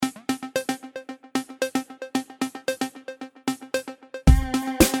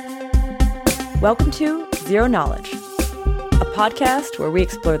Welcome to Zero Knowledge, a podcast where we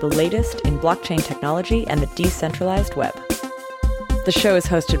explore the latest in blockchain technology and the decentralized web. The show is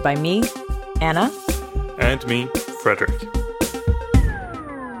hosted by me, Anna. And me, Frederick.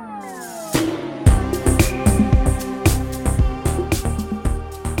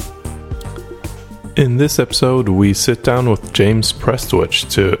 In this episode, we sit down with James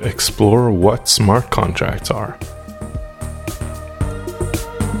Prestwich to explore what smart contracts are.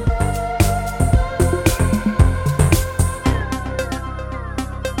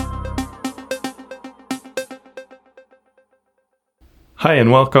 Hi,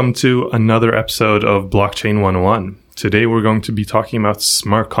 and welcome to another episode of Blockchain 101. Today we're going to be talking about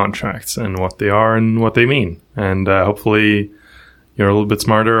smart contracts and what they are and what they mean. And hopefully you're a little bit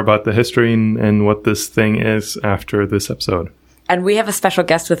smarter about the history and what this thing is after this episode. And we have a special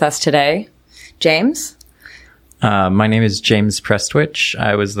guest with us today. James? My name is James Prestwich.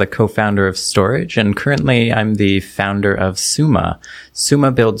 I was the co-founder of Storj, and currently I'm the founder of Summa.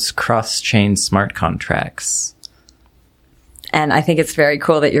 Summa builds cross-chain smart contracts. And I think it's very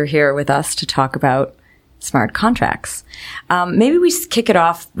cool that you're here with us to talk about smart contracts. Maybe we kick it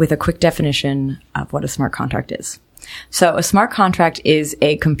off with a quick definition of what a smart contract is. So a smart contract is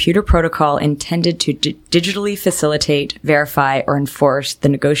a computer protocol intended to digitally facilitate, verify, or enforce the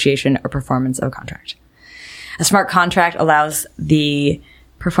negotiation or performance of a contract. A smart contract allows the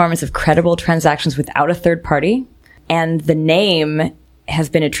performance of credible transactions without a third party, and the name has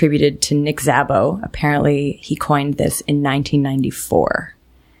been attributed to Nick Szabo. Apparently, he coined this in 1994.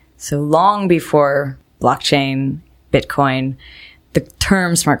 So long before blockchain, Bitcoin, the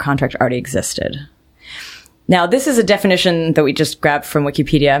term smart contract already existed. Now, this is a definition that we just grabbed from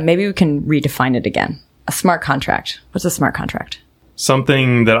Wikipedia. Maybe we can redefine it again. A smart contract. What's a smart contract?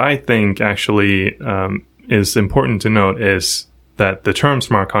 Something that I think actually is important to note is that the term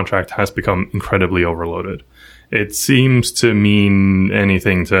smart contract has become incredibly overloaded. It seems to mean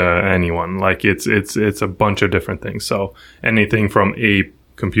anything to anyone. Like it's a bunch of different things. So anything from a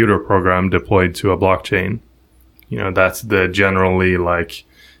computer program deployed to a blockchain, that's the generally like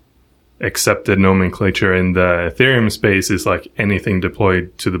accepted nomenclature in the Ethereum space is like anything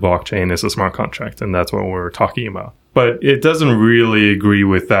deployed to the blockchain is a smart contract. And that's what we're talking about. But it doesn't really agree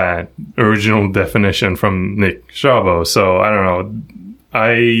with that original definition from Nick Szabo. So I don't know.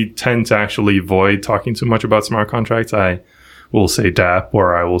 I tend to actually avoid talking too much about smart contracts. I will say dApp,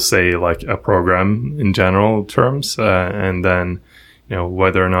 or I will say like a program in general terms. And then,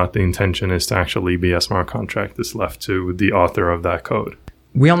 whether or not the intention is to actually be a smart contract is left to the author of that code.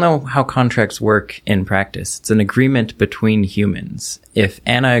 We all know how contracts work in practice. It's an agreement between humans. If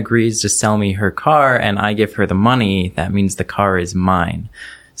Anna agrees to sell me her car and I give her the money, that means the car is mine.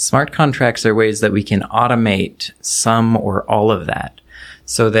 Smart contracts are ways that we can automate some or all of that,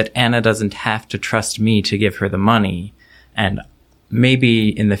 so that Anna doesn't have to trust me to give her the money. And maybe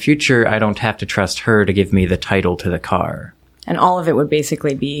in the future, I don't have to trust her to give me the title to the car. And all of it would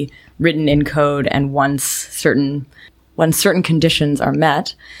basically be written in code. And once certain conditions are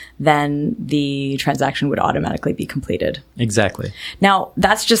met, then the transaction would automatically be completed. Exactly. Now,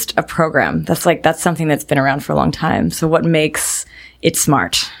 that's just a program. That's something that's been around for a long time. So what makes it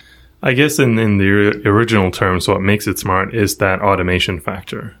smart? I guess in the original terms, what makes it smart is that automation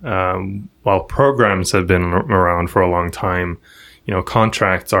factor. While programs have been around for a long time,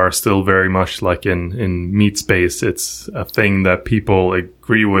 contracts are still very much like in meat space. It's a thing that people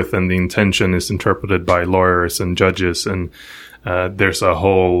agree with, and the intention is interpreted by lawyers and judges. And there's a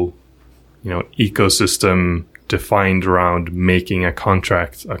whole, ecosystem defined around making a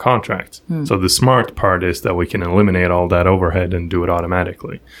contract a contract. So the smart part is that we can eliminate all that overhead and do it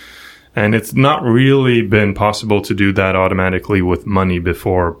automatically. And it's not really been possible to do that automatically with money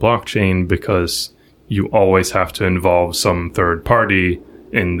before blockchain, because you always have to involve some third party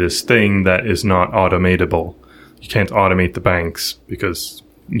in this thing that is not automatable. You can't automate the banks because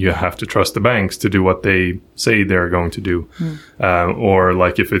you have to trust the banks to do what they say they're going to do. Or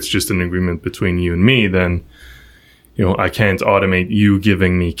like if it's just an agreement between you and me, then, I can't automate you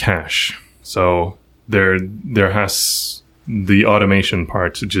giving me cash. So there has... the automation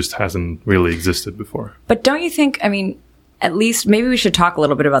part just hasn't really existed before. But don't you think, at least maybe we should talk a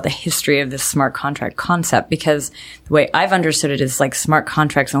little bit about the history of this smart contract concept, because the way I've understood it is like smart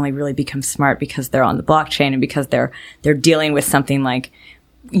contracts only really become smart because they're on the blockchain and because they're dealing with something like,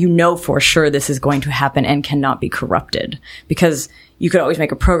 for sure this is going to happen and cannot be corrupted. Because you could always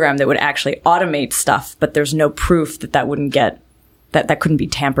make a program that would actually automate stuff, but there's no proof that wouldn't that couldn't be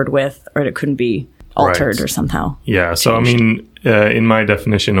tampered with, or it couldn't be altered or somehow Yeah. So, changed. in my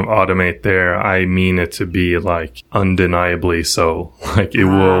definition of automate there, I mean it to be like undeniably so. Like it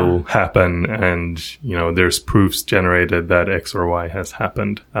will happen, and, you know, there's proofs generated that X or Y has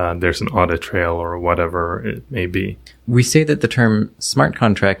happened. There's an audit trail or whatever it may be. We say that the term smart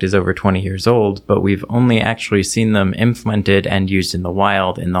contract is over 20 years old, but we've only actually seen them implemented and used in the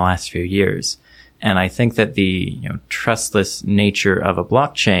wild in the last few years. And I think that the trustless nature of a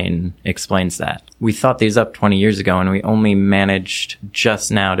blockchain explains that. We thought these up 20 years ago, and we only managed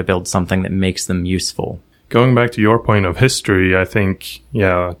just now to build something that makes them useful. Going back to your point of history, I think,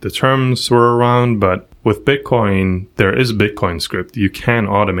 the terms were around, but with Bitcoin, there is Bitcoin script. You can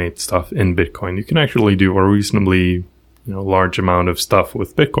automate stuff in Bitcoin. You can actually do a reasonably large amount of stuff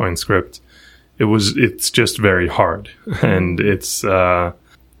with Bitcoin script. It's just very hard. And it's...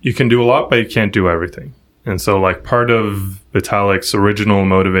 you can do a lot, but you can't do everything. And so, like, part of Vitalik's original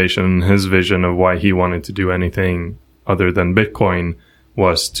motivation, his vision of why he wanted to do anything other than Bitcoin,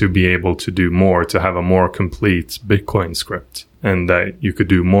 was to be able to do more, to have a more complete Bitcoin script, and that you could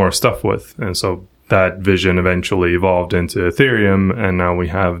do more stuff with. And so that vision eventually evolved into Ethereum, and now we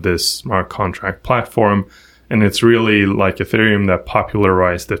have this smart contract platform. And it's really like Ethereum that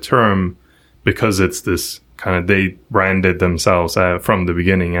popularized the term, because it's this they branded themselves from the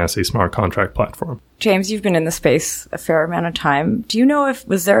beginning as a smart contract platform. James, you've been in the space a fair amount of time. Do you know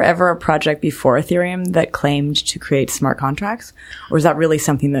was there ever a project before Ethereum that claimed to create smart contracts? Or is that really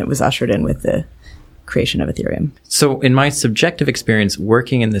something that was ushered in with the creation of Ethereum? So in my subjective experience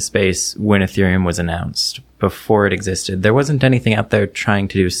working in the space when Ethereum was announced, before it existed, there wasn't anything out there trying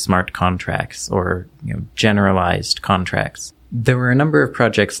to do smart contracts or generalized contracts. There were a number of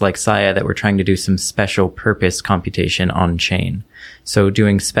projects like Saya that were trying to do some special purpose computation on chain. So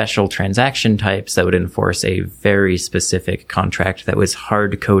doing special transaction types that would enforce a very specific contract that was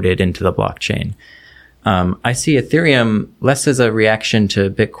hard coded into the blockchain. I see Ethereum less as a reaction to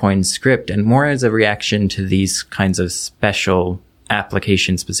Bitcoin script and more as a reaction to these kinds of special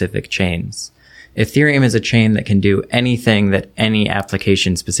application specific chains. Ethereum is a chain that can do anything that any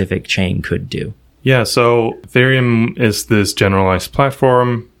application specific chain could do. Yeah, so Ethereum is this generalized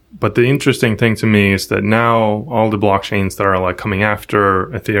platform, but the interesting thing to me is that now all the blockchains that are coming after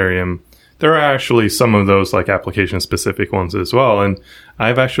Ethereum, there are actually some of those application-specific ones as well. And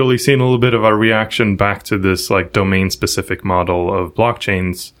I've actually seen a little bit of a reaction back to this domain-specific model of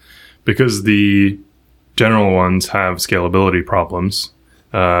blockchains, because the general ones have scalability problems.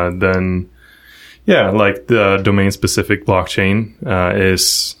 The domain-specific blockchain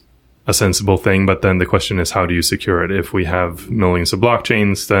is a sensible thing, but then the question is, how do you secure it? If we have millions of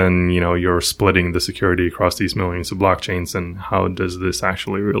blockchains, then you're splitting the security across these millions of blockchains, and how does this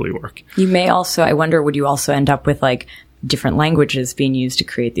actually really work? You may also, I wonder, would you also end up with different languages being used to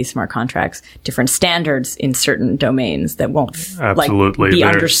create these smart contracts, different standards in certain domains that won't be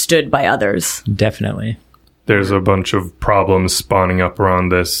understood by others? Definitely. There's a bunch of problems spawning up around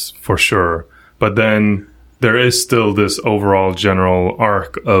this for sure, but then there is still this overall general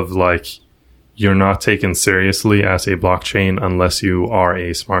arc of you're not taken seriously as a blockchain unless you are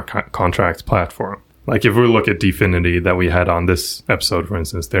a smart contract platform. If we look at Dfinity that we had on this episode, for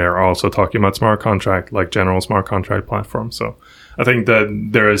instance, they're also talking about smart contract, general smart contract platform. So I think that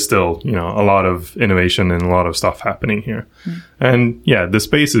there is still, a lot of innovation and a lot of stuff happening here. And the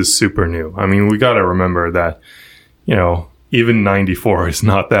space is super new. I mean, we got to remember that, even 94 is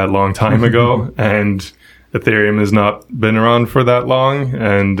not that long time ago. And Ethereum has not been around for that long,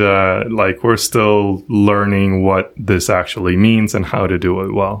 and we're still learning what this actually means and how to do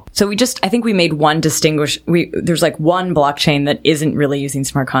it well. So I think we made one there's one blockchain that isn't really using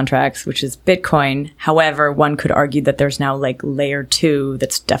smart contracts, which is Bitcoin. However, one could argue that there's now layer 2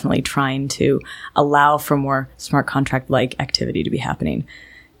 that's definitely trying to allow for more smart contract-like activity to be happening.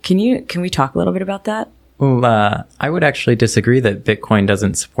 Can we talk a little bit about that? Well, I would actually disagree that Bitcoin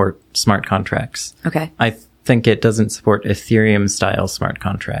doesn't support smart contracts. Okay. I think it doesn't support Ethereum-style smart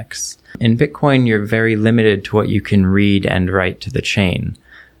contracts. In Bitcoin, you're very limited to what you can read and write to the chain.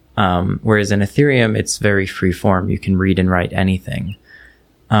 Whereas in Ethereum, it's very free form. You can read and write anything.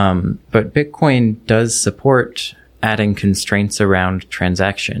 But Bitcoin does support adding constraints around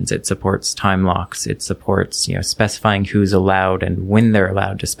transactions. It supports time locks. It supports, specifying who's allowed and when they're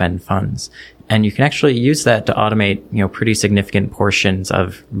allowed to spend funds. And you can actually use that to automate, pretty significant portions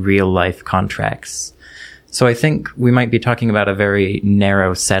of real life contracts. So I think we might be talking about a very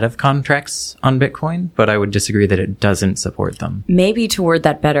narrow set of contracts on Bitcoin, but I would disagree that it doesn't support them. Maybe to word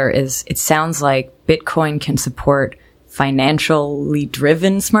that better is, it sounds like Bitcoin can support financially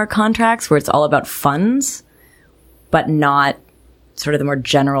driven smart contracts where it's all about funds, but not sort of the more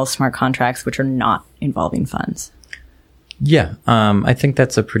general smart contracts, which are not involving funds. Yeah, I think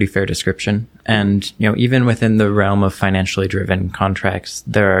that's a pretty fair description. And, even within the realm of financially driven contracts,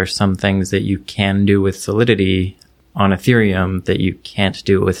 there are some things that you can do with Solidity on Ethereum that you can't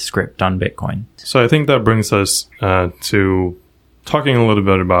do with Scrypt on Bitcoin. So I think that brings us to talking a little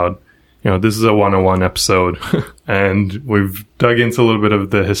bit about, this is a 101 episode, and we've dug into a little bit of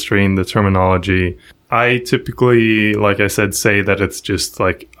the history and the terminology. I typically, like I said, say that it's just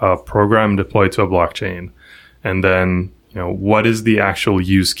like a program deployed to a blockchain. And then, what is the actual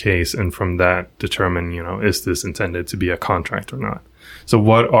use case? And from that, determine, is this intended to be a contract or not? So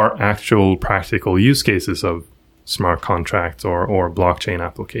what are actual practical use cases of smart contracts or blockchain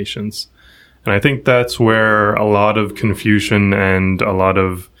applications? And I think that's where a lot of confusion and a lot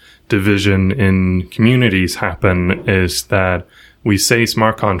of division in communities happen, is that we say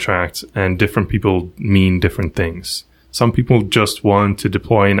smart contracts and different people mean different things. Some people just want to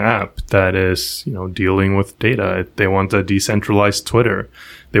deploy an app that is, dealing with data. They want a decentralized Twitter.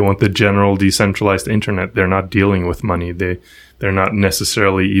 They want the general decentralized internet. They're not dealing with money. They're not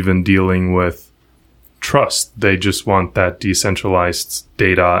necessarily even dealing with trust. They just want that decentralized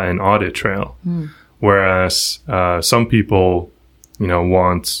data and audit trail. Whereas some people,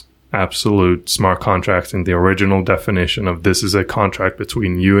 want absolute smart contracts in the original definition of this is a contract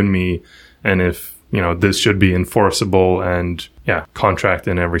between you and me, and if this should be enforceable, and contract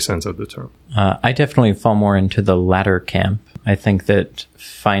in every sense of the term. I definitely fall more into the latter camp. I think that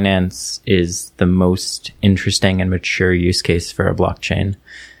finance is the most interesting and mature use case for a blockchain.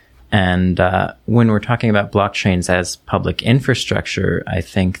 And when we're talking about blockchains as public infrastructure, I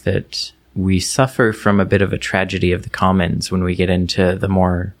think that we suffer from a bit of a tragedy of the commons when we get into the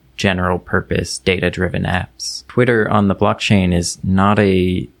more general purpose data-driven apps. Twitter on the blockchain is not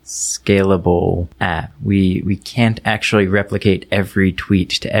a scalable app. We can't actually replicate every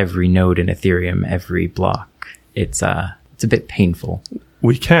tweet to every node in Ethereum, every block. It's a bit painful.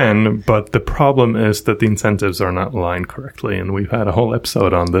 We can, but the problem is that the incentives are not aligned correctly. And we've had a whole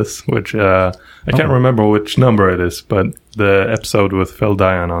episode on this, which I can't remember which number it is, but the episode with Phil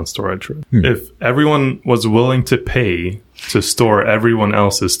Dion on storage. If everyone was willing to pay to store everyone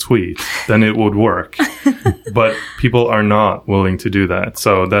else's tweet, then it would work. But people are not willing to do that.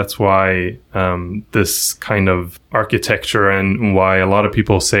 So that's why this kind of architecture, and why a lot of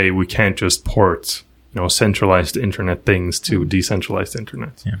people say we can't just port centralized internet things to decentralized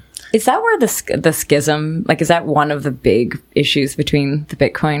internet. Yeah. Is that where the schism, is that one of the big issues between the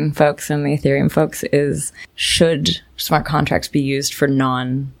Bitcoin folks and the Ethereum folks, is should smart contracts be used for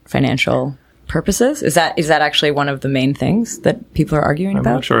non-financial purposes? Is that actually one of the main things that people are arguing about?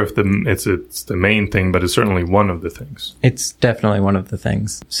 I'm not sure if it's the main thing, but it's certainly one of the things. It's definitely one of the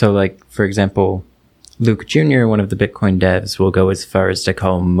things. So for example, Luke Jr., one of the Bitcoin devs, will go as far as to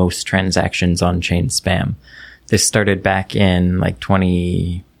call most transactions on-chain spam. This started back in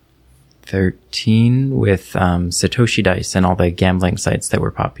 2013 with Satoshi Dice and all the gambling sites that were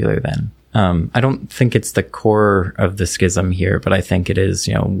popular then. I don't think it's the core of the schism here, but I think it is,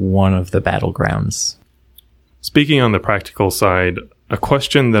 one of the battlegrounds. Speaking on the practical side, a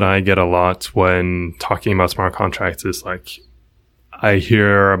question that I get a lot when talking about smart contracts is I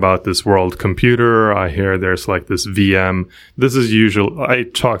hear about this world computer. I hear there's this VM. This is I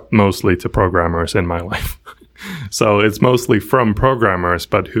talk mostly to programmers in my life. So it's mostly from programmers,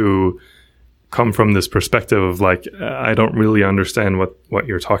 but who come from this perspective of I don't really understand what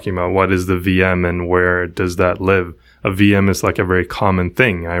you're talking about. What is the VM and where does that live? A VM is a very common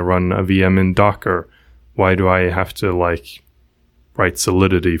thing. I run a VM in Docker. Why do I have to write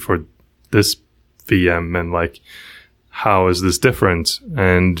Solidity for this VM? And how is this different?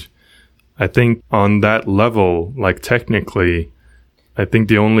 And I think on that level, technically, I think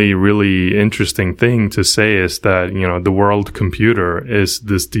the only really interesting thing to say is that, the world computer is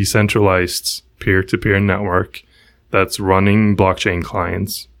this decentralized peer-to-peer network that's running blockchain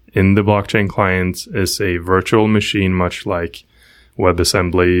clients. In the blockchain clients is a virtual machine, much like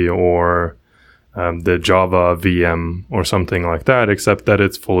WebAssembly or the Java VM or something like that, except that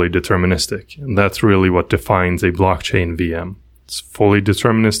it's fully deterministic. And that's really what defines a blockchain VM. It's fully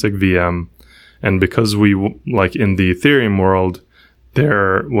deterministic VM. And because in the Ethereum world,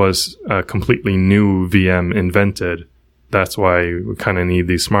 there was a completely new VM invented. That's why we kind of need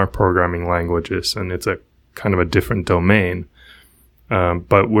these smart programming languages, and it's a kind of a different domain.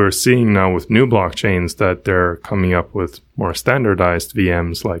 But we're seeing now with new blockchains that they're coming up with more standardized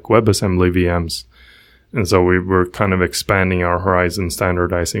VMs like WebAssembly VMs. And so we're kind of expanding our horizon,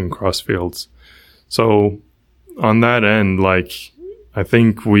 standardizing across fields. So on that end, I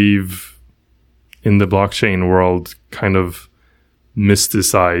think we've, in the blockchain world, kind of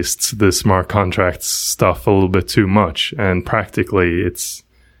mysticized the smart contracts stuff a little bit too much. And practically it's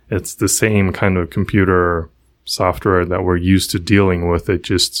the same kind of computer software that we're used to dealing with. It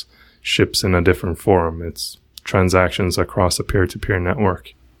just ships in a different form. It's transactions across a peer-to-peer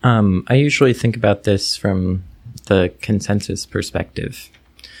network. I usually think about this from the consensus perspective.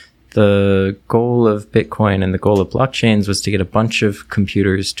 The goal of Bitcoin and the goal of blockchains was to get a bunch of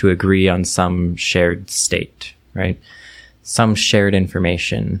computers to agree on some shared state, right? Some shared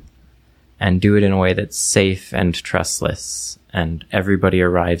information, and do it in a way that's safe and trustless, and everybody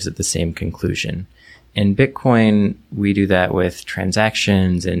arrives at the same conclusion. In Bitcoin, we do that with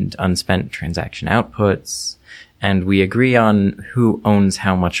transactions and unspent transaction outputs, and we agree on who owns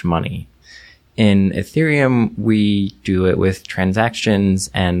how much money. In Ethereum, we do it with transactions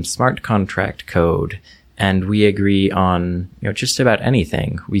and smart contract code, and we agree on, just about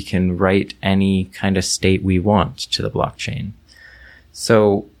anything. We can write any kind of state we want to the blockchain.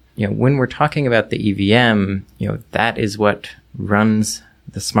 So, when we're talking about the EVM, that is what runs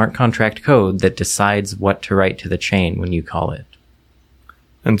the smart contract code that decides what to write to the chain when you call it.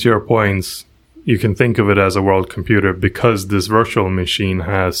 And to your points, you can think of it as a world computer because this virtual machine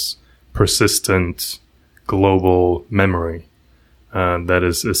has persistent global memory that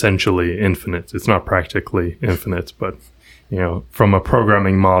is essentially infinite. It's not practically infinite, but from a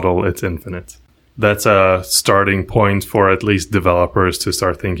programming model, it's infinite. That's a starting point for at least developers to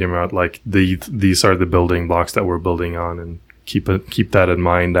start thinking about, like, these are the building blocks that we're building on, and keep that in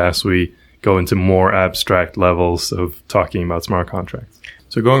mind as we go into more abstract levels of talking about smart contracts.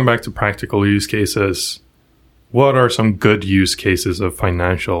 So going back to practical use cases, what are some good use cases of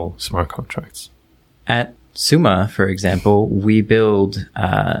financial smart contracts? At Summa, for example, we build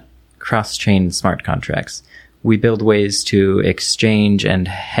cross-chain smart contracts. We build ways to exchange and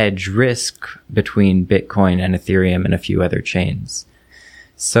hedge risk between Bitcoin and Ethereum and a few other chains.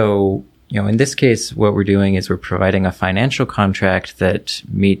 So, in this case, what we're doing is we're providing a financial contract that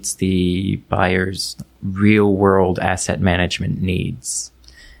meets the buyer's real-world asset management needs.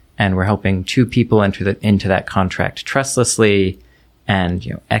 And we're helping two people enter into that contract trustlessly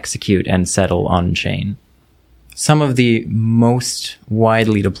and execute and settle on-chain. Some of the most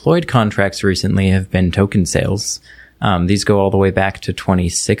widely deployed contracts recently have been token sales. These go all the way back to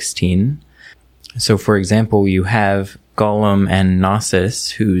 2016. So, for example, you have Golem and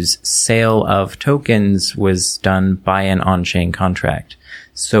Gnosis, whose sale of tokens was done by an on-chain contract.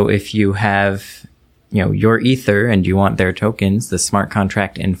 So if you have your Ether and you want their tokens, the smart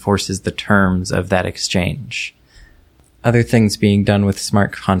contract enforces the terms of that exchange. Other things being done with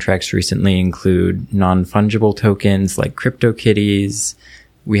smart contracts recently include non-fungible tokens like CryptoKitties.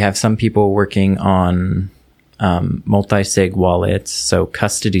 We have some people working on multi-sig wallets, so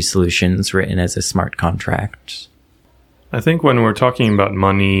custody solutions written as a smart contract. I think when we're talking about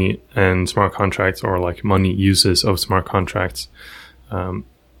money and smart contracts, or like money uses of smart contracts,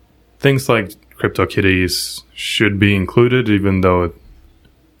 things like CryptoKitties should be included, even though,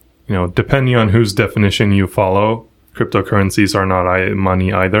 depending on whose definition you follow, cryptocurrencies are not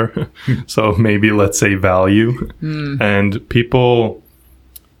money either. So maybe let's say value. And people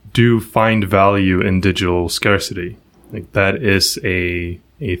do find value in digital scarcity. Like, that is a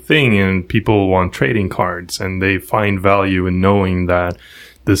thing, and people want trading cards, and they find value in knowing that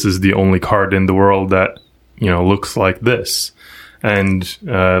this is the only card in the world that, looks like this. And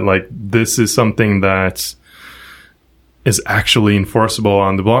this is something that is actually enforceable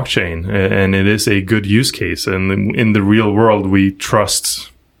on the blockchain, and it is a good use case. And in the real world, we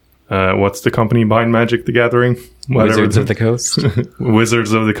trust, what's the company behind Magic the Gathering? Wizards of the Coast.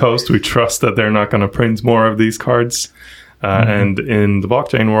 Wizards of the Coast. We trust that they're not going to print more of these cards. And in the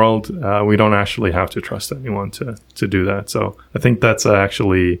blockchain world, we don't actually have to trust anyone to do that. So I think that's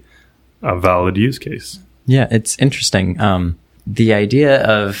actually a valid use case. Yeah, it's interesting. The idea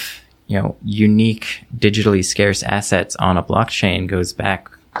of, unique digitally scarce assets on a blockchain goes back,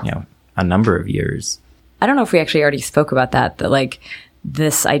 a number of years. I don't know if we actually already spoke about that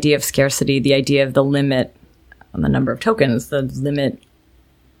this idea of scarcity, the idea of the limit on the number of tokens, the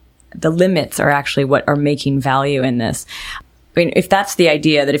limits are actually what are making value in this. I mean, if that's the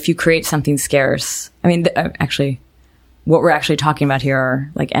idea, that if you create something scarce, actually, what we're actually talking about here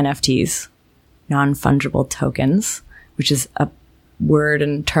are like NFTs, non-fungible tokens, which is a word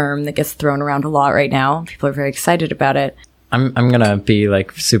and term that gets thrown around a lot right now. People are very excited about it. I'm gonna be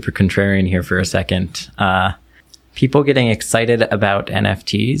like super contrarian here for a second. People getting excited about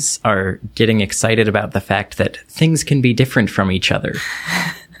NFTs are getting excited about the fact that things can be different from each other.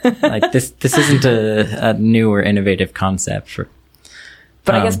 Like this isn't a new or innovative concept.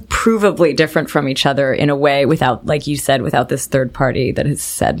 But I guess provably different from each other in a way without, like you said, without this third party that has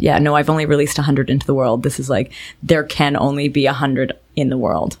said, yeah, no, I've only released 100 into the world. This is like, there can only be 100 in the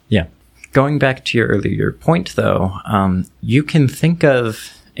world. Yeah. Going back to your earlier point, though, you can think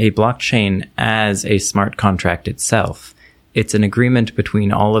of a blockchain as a smart contract itself. It's an agreement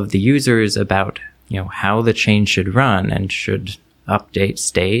between all of the users about, how the chain should run and should update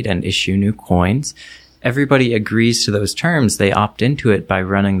state and issue new coins. Everybody agrees to those terms. They opt into it by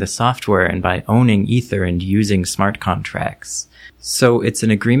running the software and by owning Ether and using smart contracts. So it's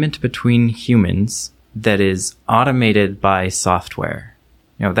an agreement between humans that is automated by software.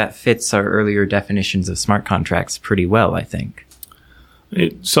 That fits our earlier definitions of smart contracts pretty well, I think.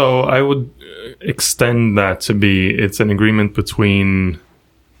 So I would extend that to be, it's an agreement between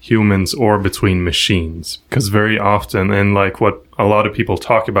humans or between machines, because very often, and like what a lot of people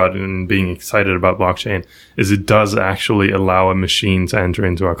talk about in being excited about blockchain, is it does actually allow a machine to enter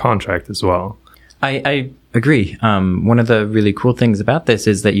into a contract as well. I agree. One of the really cool things about this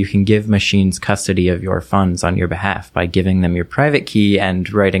is that you can give machines custody of your funds on your behalf by giving them your private key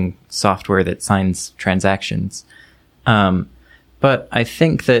and writing software that signs transactions. But I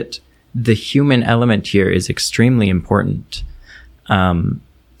think that the human element here is extremely important.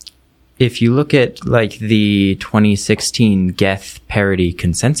 If you look at like the 2016 Geth parity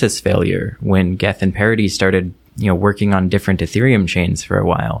consensus failure, when Geth and Parity started, working on different Ethereum chains for a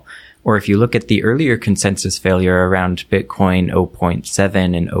while, or if you look at the earlier consensus failure around Bitcoin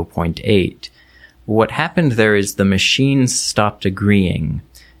 0.7 and 0.8, what happened there is the machines stopped agreeing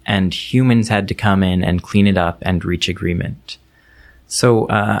and humans had to come in and clean it up and reach agreement. So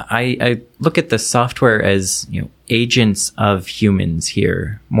I look at the software as agents of humans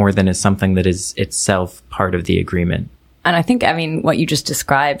here more than as something that is itself part of the agreement. And I think, what you just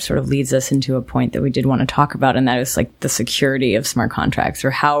described sort of leads us into a point that we did want to talk about, and that is like the security of smart contracts, or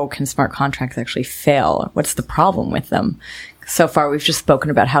how can smart contracts actually fail? What's the problem with them? So far, we've just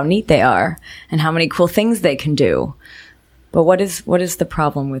spoken about how neat they are and how many cool things they can do. But what is the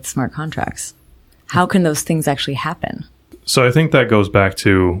problem with smart contracts? How can those things actually happen? So I think that goes back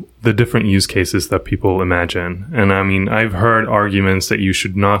to the different use cases that people imagine. And I've heard arguments that you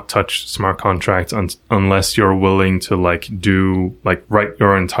should not touch smart contracts unless you're willing to write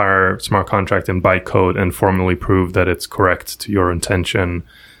your entire smart contract in bytecode and formally prove that it's correct to your intention.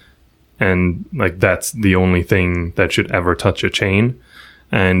 And that's the only thing that should ever touch a chain.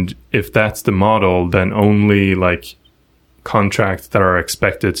 And if that's the model, then only contracts that are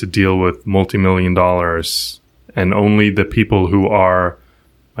expected to deal with multi-million dollars, and only the people who are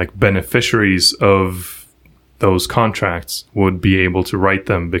beneficiaries of those contracts would be able to write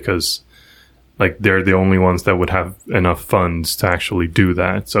them, because they're the only ones that would have enough funds to actually do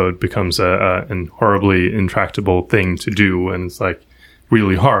that. So it becomes an horribly intractable thing to do, and it's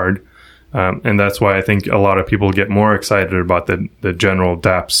really hard. And that's why I think a lot of people get more excited about the general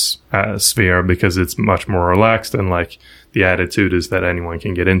dApps sphere, because it's much more relaxed and the attitude is that anyone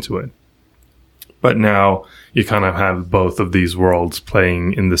can get into it. But now you kind of have both of these worlds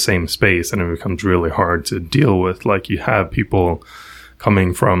playing in the same space, and it becomes really hard to deal with. You have people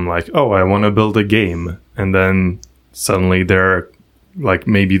coming from oh, I want to build a game. And then suddenly they're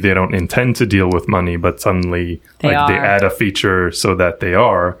maybe they don't intend to deal with money, but suddenly they add a feature so that they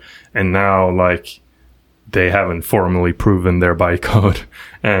are. And now they haven't formally proven their bytecode.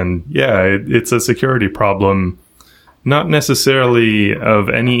 And yeah, it's a security problem. Not necessarily of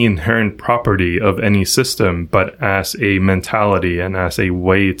any inherent property of any system, but as a mentality and as a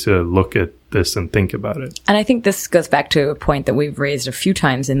way to look at this and think about it. And I think this goes back to a point that we've raised a few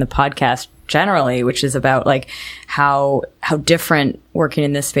times in the podcast generally, which is about how different working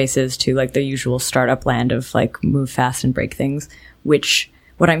in this space is to the usual startup land of move fast and break things, which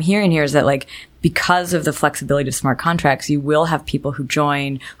what I'm hearing here is that because of the flexibility of smart contracts, you will have people who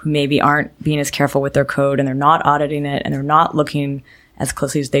join who maybe aren't being as careful with their code, and they're not auditing it, and they're not looking as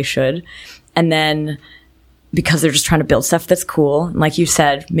closely as they should. And then because they're just trying to build stuff that's cool, and like you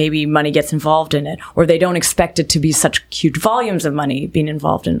said, maybe money gets involved in it, or they don't expect it to be such huge volumes of money being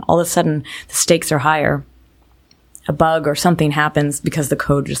involved in. All of a sudden, the stakes are higher. A bug or something happens because the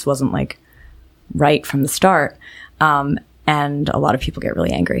code just wasn't right from the start. And a lot of people get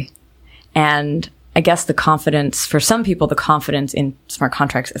really angry. And I guess for some people, the confidence in smart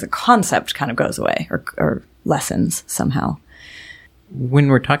contracts as a concept kind of goes away or lessens somehow. When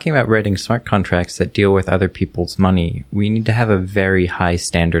we're talking about writing smart contracts that deal with other people's money, we need to have a very high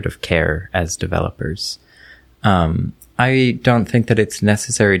standard of care as developers. I don't think that it's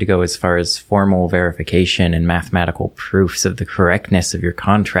necessary to go as far as formal verification and mathematical proofs of the correctness of your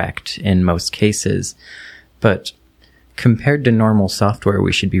contract in most cases, but compared to normal software,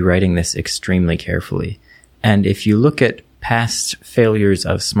 we should be writing this extremely carefully. And if you look at past failures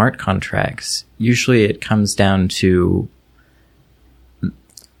of smart contracts, usually it comes down to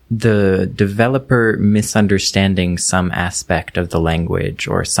the developer misunderstanding some aspect of the language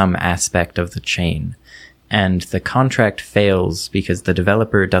or some aspect of the chain. And the contract fails because the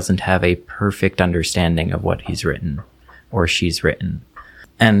developer doesn't have a perfect understanding of what he's written or she's written.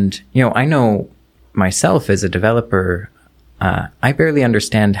 And, I know myself as a developer, I barely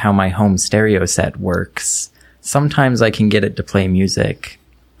understand how my home stereo set works. Sometimes I can get it to play music.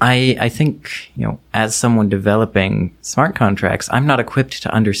 I think, as someone developing smart contracts, I'm not equipped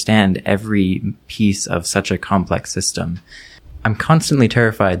to understand every piece of such a complex system. I'm constantly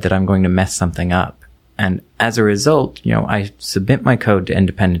terrified that I'm going to mess something up. And as a result, I submit my code to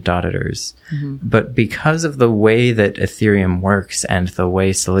independent auditors. Mm-hmm. But because of the way that Ethereum works and the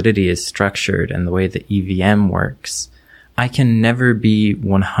way Solidity is structured and the way that EVM works, I can never be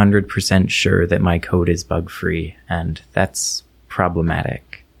 100% sure that my code is bug-free. And that's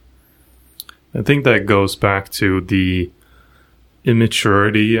problematic. I think that goes back to the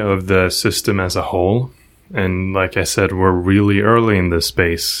immaturity of the system as a whole. And like I said, we're really early in this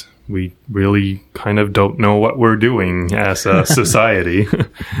space. We really kind of don't know what we're doing as a society.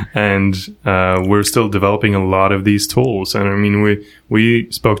 And we're still developing a lot of these tools. And I mean, we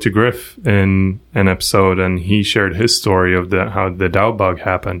spoke to Griff in an episode, and he shared his story of how the DAO bug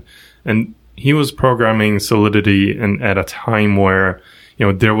happened. And he was programming Solidity at a time where,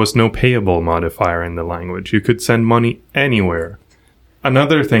 there was no payable modifier in the language. You could send money anywhere.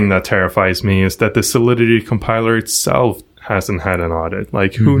 Another thing that terrifies me is that the Solidity compiler itself hasn't had an audit.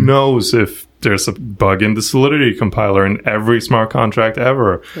 Like, who knows if there's a bug in the Solidity compiler, and every smart contract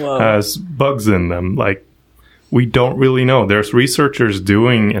ever has bugs in them. Like, we don't really know. There's researchers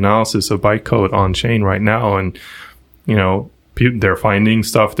doing analysis of bytecode on chain right now, and, they're finding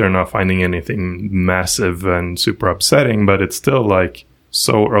stuff. They're not finding anything massive and super upsetting, but it's still like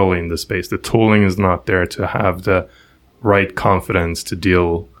so early in the space. The tooling is not there to have the right confidence to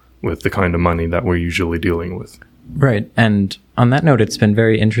deal with the kind of money that we're usually dealing with. Right. And on that note, it's been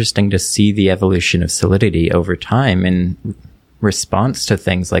very interesting to see the evolution of Solidity over time in response to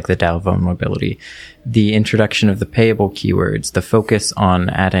things like the DAO vulnerability, the introduction of the payable keywords, the focus on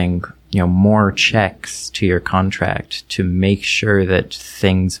adding, more checks to your contract to make sure that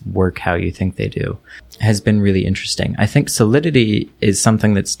things work how you think they do, has been really interesting. I think Solidity is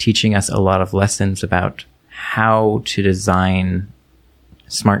something that's teaching us a lot of lessons about how to design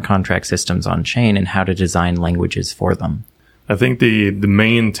smart contract systems on chain and how to design languages for them. I think the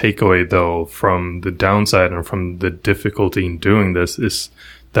main takeaway, though, from the downside and from the difficulty in doing this is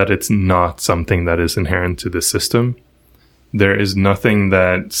that it's not something that is inherent to the system. There is nothing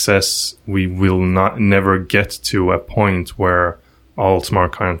that says we will never get to a point where all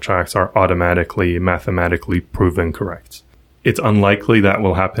smart contracts are automatically, mathematically proven correct. It's unlikely that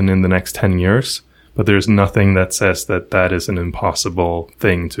will happen in the next 10 years. But there's nothing that says that is an impossible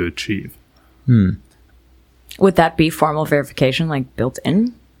thing to achieve. Would that be formal verification, like built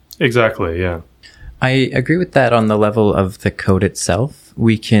in? Exactly, yeah. I agree with that on the level of the code itself.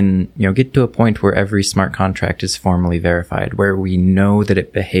 We can, get to a point where every smart contract is formally verified, where we know that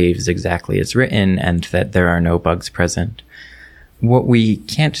it behaves exactly as written and that there are no bugs present. What we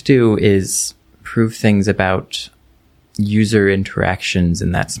can't do is prove things about user interactions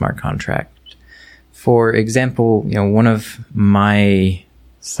in that smart contract. For example, one of my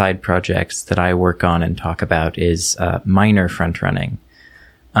side projects that I work on and talk about is miner front running.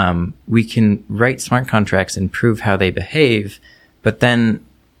 We can write smart contracts and prove how they behave, but then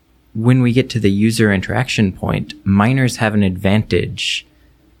when we get to the user interaction point, miners have an advantage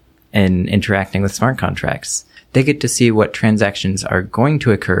in interacting with smart contracts. They get to see what transactions are going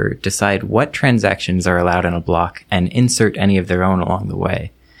to occur, decide what transactions are allowed in a block, and insert any of their own along the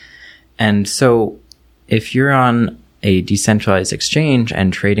way. And so if you're on a decentralized exchange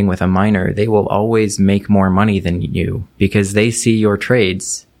and trading with a miner, they will always make more money than you because they see your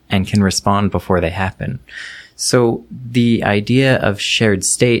trades and can respond before they happen. So the idea of shared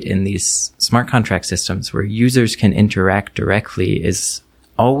state in these smart contract systems where users can interact directly is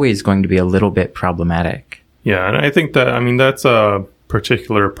always going to be a little bit problematic. Yeah, and I think that's a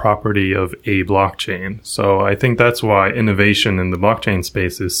particular property of a blockchain. So I think that's why innovation in the blockchain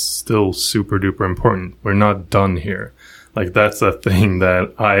space is still super duper important. We're not done here. Like, that's a thing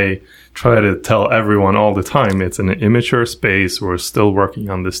that I try to tell everyone all the time. It's an immature space. We're still working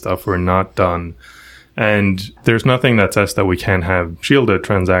on this stuff. We're not done. And there's nothing that says that we can't have shielded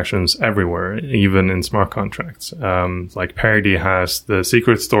transactions everywhere, even in smart contracts. Like Parity has the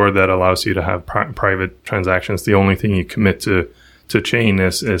secret store that allows you to have private transactions. The only thing you commit to chain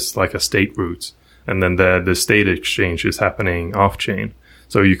is like a state root. And then the state exchange is happening off chain.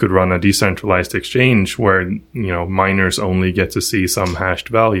 So you could run a decentralized exchange where, miners only get to see some hashed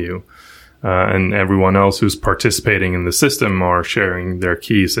value. And everyone else who's participating in the system are sharing their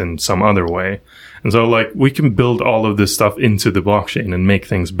keys in some other way. And so, we can build all of this stuff into the blockchain and make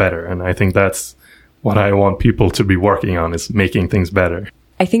things better. And I think that's what I want people to be working on, is making things better.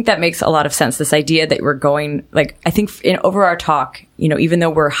 I think that makes a lot of sense. This idea that we're going, I think over our talk, even though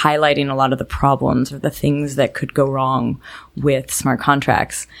we're highlighting a lot of the problems or the things that could go wrong with smart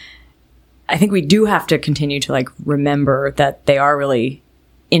contracts, I think we do have to continue to remember that they are really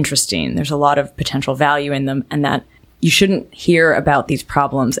interesting. There's a lot of potential value in them, and that you shouldn't hear about these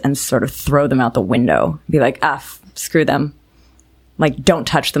problems and sort of throw them out the window. Be like, screw them. Don't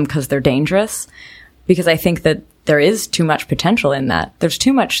touch them because they're dangerous. Because I think that there is too much potential in that. There's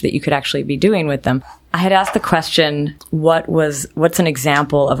too much that you could actually be doing with them. I had asked the question, what's an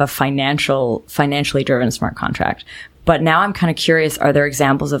example of a financially driven smart contract? But now I'm kind of curious, are there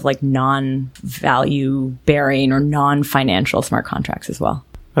examples of non-value bearing or non-financial smart contracts as well?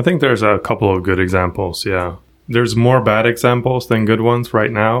 I think there's a couple of good examples, yeah. There's more bad examples than good ones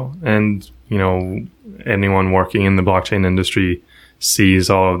right now. And, anyone working in the blockchain industry sees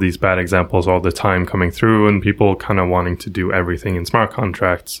all of these bad examples all the time coming through, and people kind of wanting to do everything in smart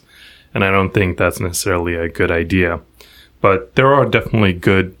contracts. And I don't think that's necessarily a good idea. But there are definitely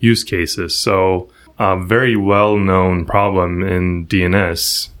good use cases. So a very well-known problem in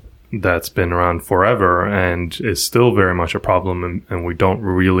DNS that's been around forever and is still very much a problem, and we don't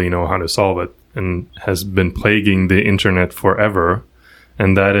really know how to solve it, and has been plaguing the internet forever.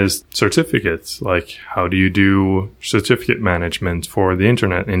 And that is certificates. How do you do certificate management for the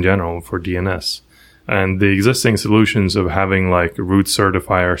internet in general, for DNS? And the existing solutions of having root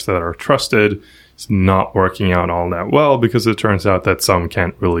certifiers that are trusted is not working out all that well, because it turns out that some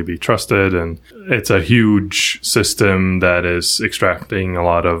can't really be trusted. And it's a huge system that is extracting a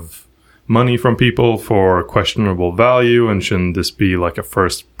lot of money from people for questionable value. And shouldn't this be a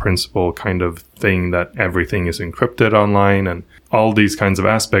first principle kind of thing, that everything is encrypted online, and all these kinds of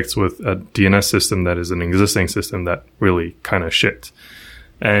aspects with a DNS system that is an existing system that really kind of shit.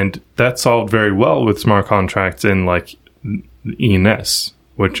 And that's solved very well with smart contracts in ENS,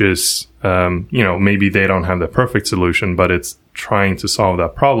 which is, maybe they don't have the perfect solution, but it's trying to solve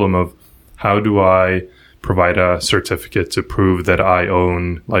that problem of how do I provide a certificate to prove that I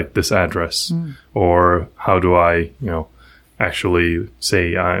own this address, or how do I, actually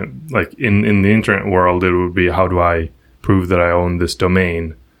say, in the internet world, it would be, how do I prove that I own this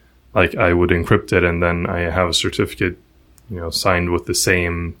domain? I would encrypt it, and then I have a certificate, signed with the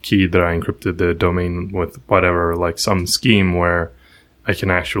same key that I encrypted the domain with, whatever, some scheme where I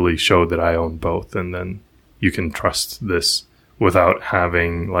can actually show that I own both, and then you can trust this without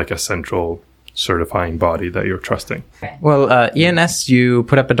having a central certifying body that you're trusting. Well, ENS, you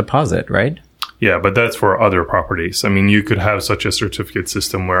put up a deposit, right? Yeah, but that's for other properties. I mean, you could have such a certificate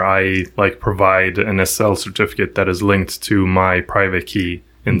system where I provide an SSL certificate that is linked to my private key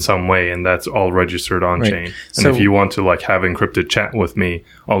in some way, and that's all registered on chain. And so if you want to have encrypted chat with me,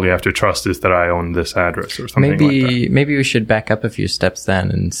 all you have to trust is that I own this address or something like that. Maybe we should back up a few steps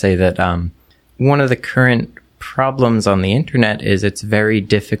then and say that one of the current problems on the internet is it's very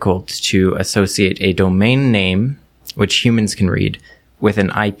difficult to associate a domain name, which humans can read, with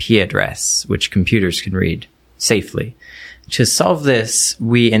an IP address, which computers can read safely. To solve this,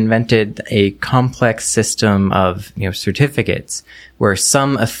 we invented a complex system of certificates where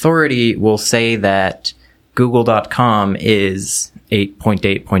some authority will say that google.com is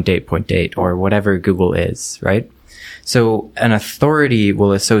 8.8.8.8 or whatever Google is, right? So an authority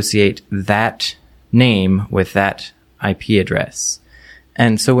will associate that name with that IP address.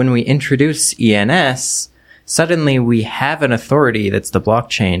 And so when we introduce ENS, suddenly we have an authority that's the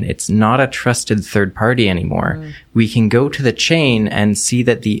blockchain. It's not a trusted third party anymore. We can go to the chain and see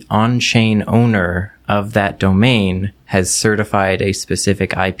that the on-chain owner of that domain has certified a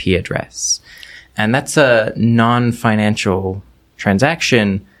specific IP address. And that's a non-financial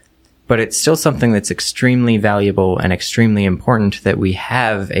transaction, but it's still something that's extremely valuable and extremely important that we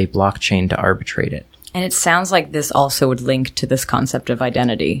have a blockchain to arbitrate it. And it sounds like this also would link to this concept of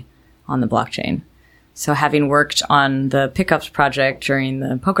identity on the blockchain. So having worked on the Pickups project during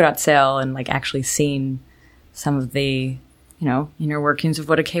the Polkadot sale and actually seen some of the, inner workings of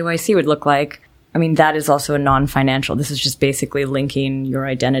what a KYC would look like, I mean, that is also a non-financial. This is just basically linking your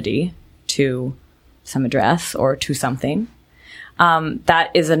identity to some address or to something.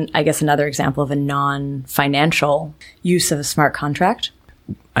 That is, I guess, another example of a non-financial use of a smart contract.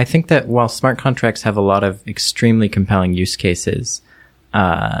 I think that while smart contracts have a lot of extremely compelling use cases,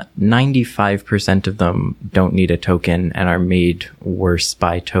 95% of them don't need a token and are made worse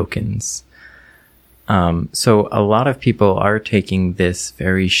by tokens. So a lot of people are taking this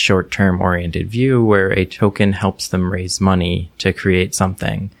very short-term oriented view where a token helps them raise money to create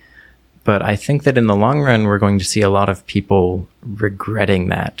something. But I think that in the long run, we're going to see a lot of people regretting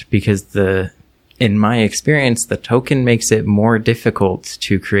that because in my experience, the token makes it more difficult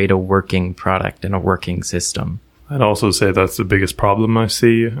to create a working product and a working system. I'd also say that's the biggest problem I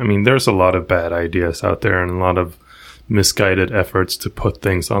see. I mean, there's a lot of bad ideas out there and a lot of misguided efforts to put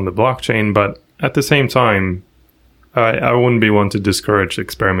things on the blockchain. But at the same time, I wouldn't be one to discourage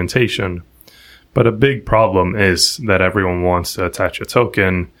experimentation. But a big problem is that everyone wants to attach a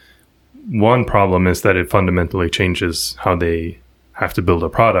token. One problem is that it fundamentally changes how they have to build a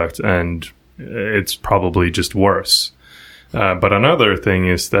product, and it's probably just worse. But another thing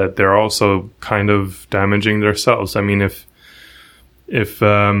is that they're also kind of damaging themselves. I mean, if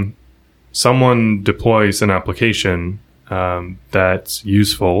someone deploys an application that's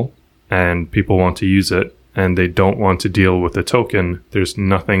useful and people want to use it, and they don't want to deal with the token, there's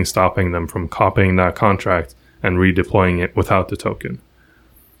nothing stopping them from copying that contract and redeploying it without the token.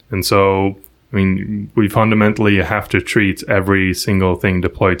 And so, I mean, we fundamentally have to treat every single thing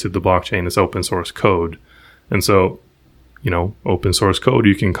deployed to the blockchain as open source code. And so, open source code,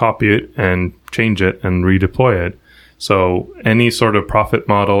 you can copy it and change it and redeploy it. So any sort of profit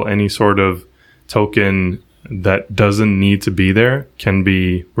model, any sort of token that doesn't need to be there can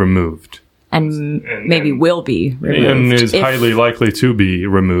be removed. And maybe will be removed. And is highly likely to be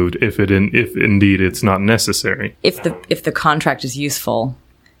removed if indeed it's not necessary. If the contract is useful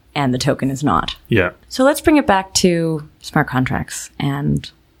and the token is not. Yeah. So let's bring it back to smart contracts and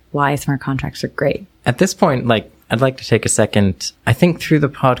why smart contracts are great. At this point, I'd like to take a second. I think through the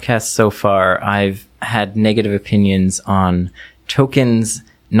podcast so far, I've had negative opinions on tokens,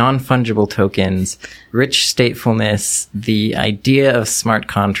 non-fungible tokens, rich statefulness, the idea of smart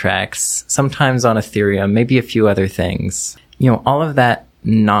contracts, sometimes on Ethereum, maybe a few other things. All of that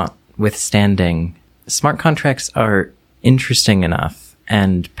notwithstanding, smart contracts are interesting enough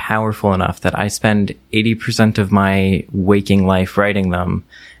and powerful enough that I spend 80% of my waking life writing them,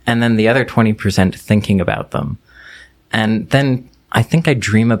 and then the other 20% thinking about them. And then I think I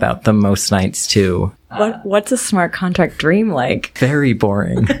dream about them most nights too. What's a smart contract dream like? Very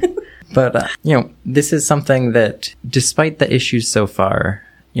boring. But, this is something that, despite the issues so far,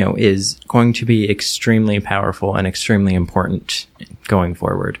 is going to be extremely powerful and extremely important going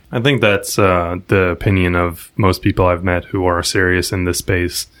forward. I think that's the opinion of most people I've met who are serious in this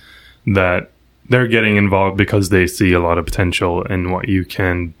space, that they're getting involved because they see a lot of potential in what you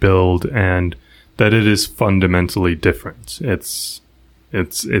can build and that it is fundamentally different.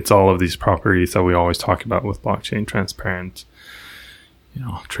 It's all of these properties that we always talk about with blockchain: transparent,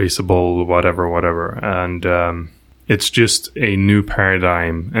 traceable, whatever. And it's just a new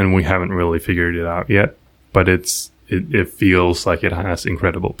paradigm, and we haven't really figured it out yet. But it feels like it has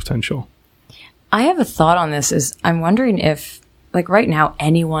incredible potential. I have a thought on this. I'm wondering if, right now,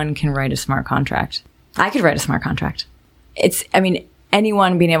 anyone can write a smart contract. I could write a smart contract.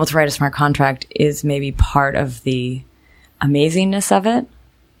 Anyone being able to write a smart contract is maybe part of the amazingness of it.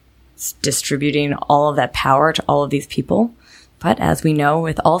 It's distributing all of that power to all of these people. But as we know,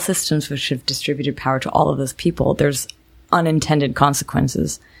 with all systems which have distributed power to all of those people, there's unintended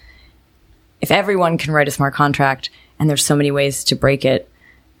consequences. If everyone can write a smart contract and there's so many ways to break it,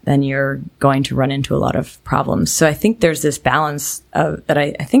 then you're going to run into a lot of problems. So I think there's this balance that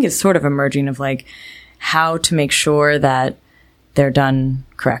I think is sort of emerging of how to make sure that they're done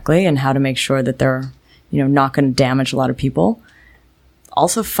correctly and how to make sure that they're, not going to damage a lot of people.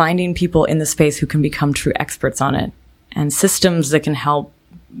 Also finding people in the space who can become true experts on it, and systems that can help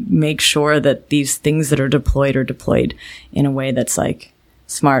make sure that these things that are deployed in a way that's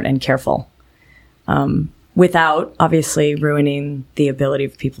smart and careful, without obviously ruining the ability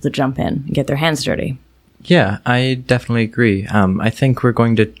of people to jump in and get their hands dirty. Yeah, I definitely agree. I think we're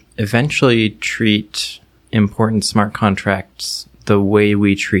going to eventually treat important smart contracts the way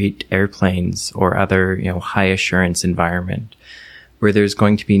we treat airplanes or other, high assurance environment, where there's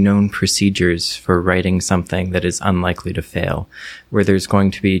going to be known procedures for writing something that is unlikely to fail, where there's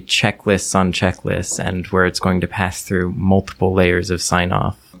going to be checklists on checklists, and where it's going to pass through multiple layers of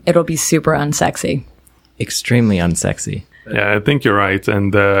sign-off. It'll be super unsexy. Extremely unsexy. Yeah, I think you're right.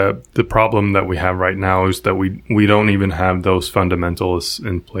 And the problem that we have right now is that we don't even have those fundamentals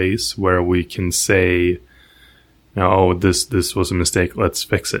in place where we can say, oh, this was a mistake, let's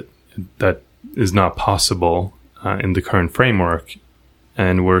fix it. That is not possible in the current framework.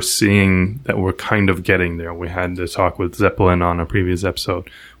 And we're seeing that we're kind of getting there. We had the talk with Zeppelin on a previous episode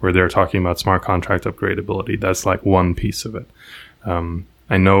where they're talking about smart contract upgradability. That's like one piece of it.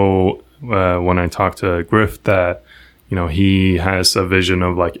 I know when I talked to Griff that, he has a vision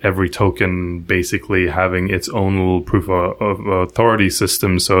of like every token basically having its own little proof of authority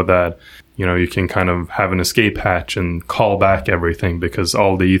system so that, you can kind of have an escape hatch and call back everything because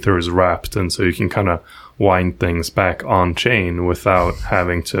all the ether is wrapped. And so you can kind of wind things back on chain without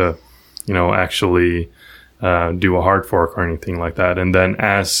having to, actually do a hard fork or anything like that. And then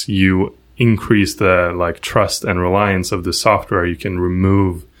as you increase the like trust and reliance of the software, you can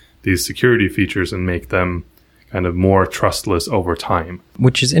remove these security features and make them kind of more trustless over time.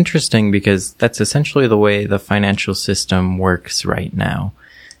 Which is interesting because that's essentially the way the financial system works right now,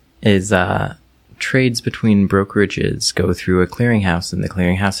 is trades between brokerages go through a clearinghouse, and the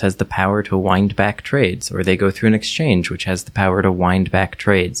clearinghouse has the power to wind back trades, or they go through an exchange, which has the power to wind back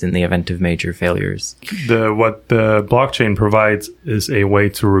trades in the event of major failures. What the blockchain provides is a way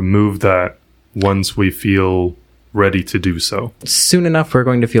to remove that once we feel ready to do so. Soon enough, we're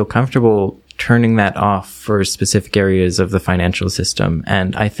going to feel comfortable turning that off for specific areas of the financial system.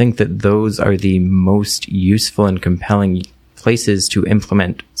 And I think that those are the most useful and compelling places to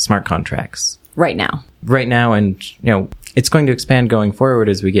implement smart contracts. Right now. And, it's going to expand going forward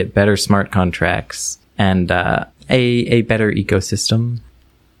as we get better smart contracts and a better ecosystem.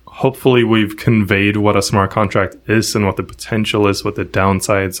 Hopefully we've conveyed what a smart contract is and what the potential is, what the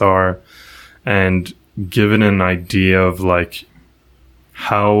downsides are, and given an idea of like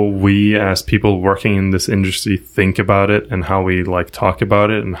how we as people working in this industry think about it and how we like talk about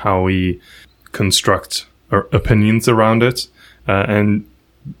it and how we construct our opinions around it. And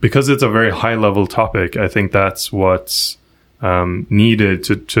because it's a very high level topic, I think that's what's needed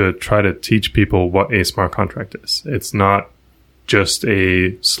to try to teach people what a smart contract is. It's not just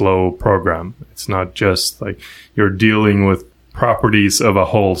a slow program. It's not just like you're dealing with properties of a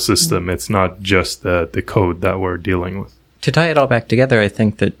whole system. It's not just the code that we're dealing with. To tie it all back together, I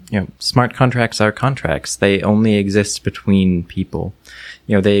think that, smart contracts are contracts. They only exist between people.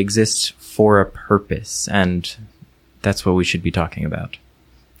 They exist for a purpose, and that's what we should be talking about.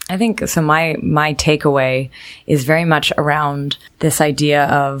 I think so. My takeaway is very much around this idea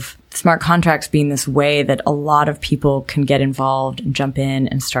of smart contracts being this way that a lot of people can get involved and jump in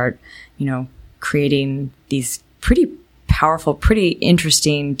and start, creating these pretty powerful, pretty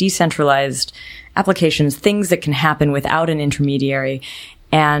interesting, decentralized applications, things that can happen without an intermediary.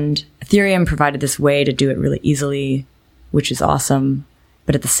 And Ethereum provided this way to do it really easily, which is awesome.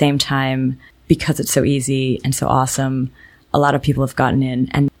 But at the same time, because it's so easy and so awesome, a lot of people have gotten in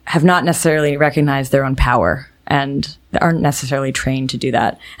and have not necessarily recognized their own power and aren't necessarily trained to do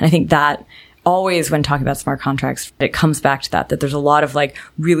that. And I think that always when talking about smart contracts, it comes back to that there's a lot of like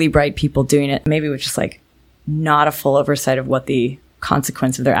really bright people doing it, maybe with just like not a full oversight of what the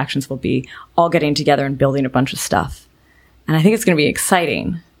consequence of their actions will be, all getting together and building a bunch of stuff. And I think it's going to be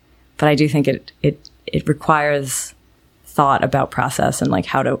exciting, but I do think it requires thought about process and like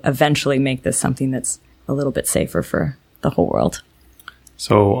how to eventually make this something that's a little bit safer for the whole world.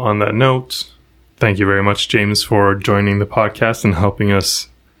 So on that note, thank you very much, James, for joining the podcast and helping us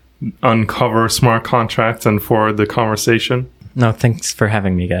uncover smart contracts and for the conversation. No, thanks for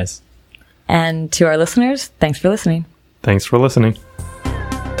having me, guys. And to our listeners, thanks for listening. Thanks for listening.